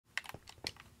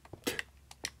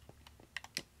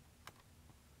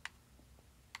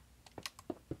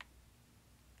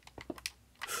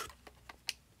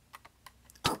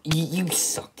You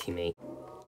suck, teammate.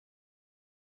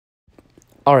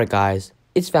 Alright guys,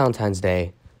 it's Valentine's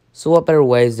Day, so what better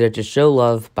way is there to show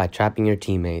love by trapping your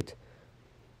teammate?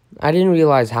 I didn't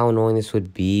realize how annoying this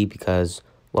would be because,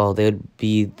 well, they would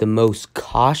be the most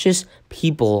cautious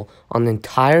people on the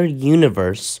entire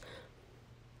universe.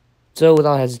 So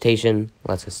without hesitation,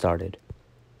 let's get started.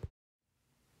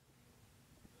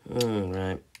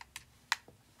 Alright.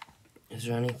 Is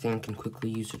there anything I can quickly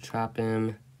use to trap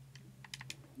him?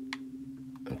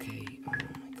 Okay, oh my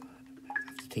god. I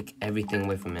have to take everything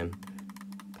away from him.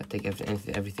 Gotta take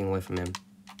everything away from him.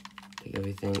 Take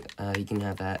everything. You can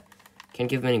have that. Can't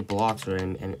give him any blocks or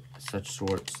and such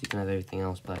sorts. You can have everything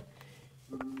else, but...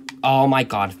 Oh my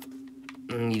god.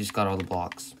 You just got all the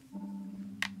blocks.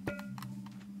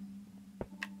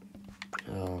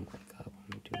 Oh my god, what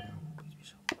am I doing now?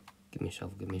 Give me a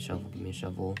shovel, give me a shovel, give me a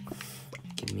shovel.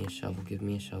 Give me a shovel, give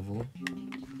me a shovel.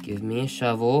 Give me a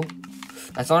shovel.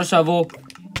 That's not a shovel.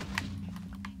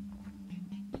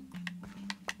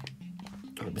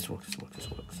 Oh, this works, this works, this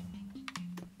works.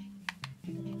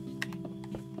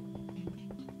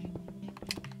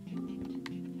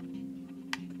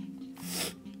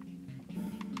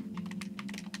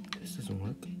 This doesn't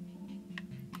work.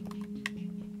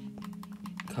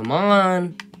 Come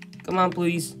on. Come on,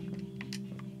 please.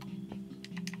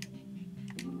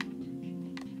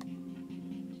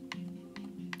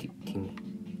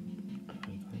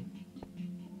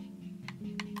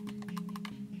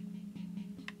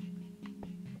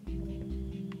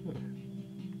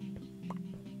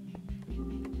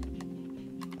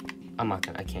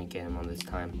 I can't get him on this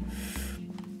time.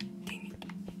 Dang it.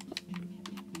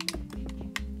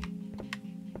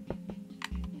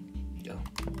 Go.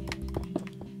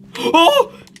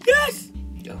 Oh! Yes!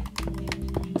 Go.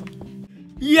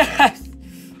 Yes!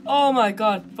 Oh my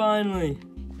god, finally.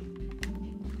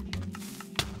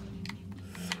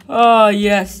 Oh,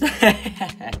 yes.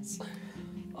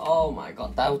 Oh my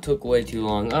god, that took way too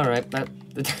long. Alright, that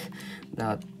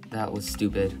was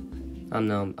stupid. I'm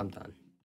done.